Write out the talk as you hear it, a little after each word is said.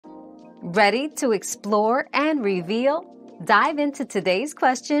Ready to explore and reveal? Dive into today's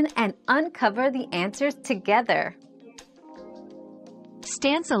question and uncover the answers together.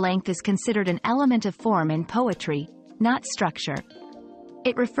 Stanza length is considered an element of form in poetry, not structure.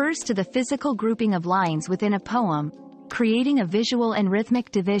 It refers to the physical grouping of lines within a poem, creating a visual and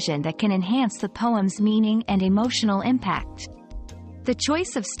rhythmic division that can enhance the poem's meaning and emotional impact. The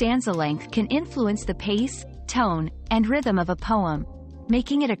choice of stanza length can influence the pace, tone, and rhythm of a poem,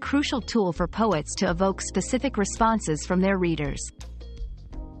 making it a crucial tool for poets to evoke specific responses from their readers.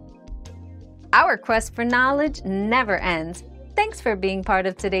 Our quest for knowledge never ends. Thanks for being part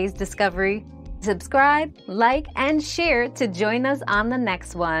of today's discovery. Subscribe, like, and share to join us on the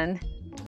next one.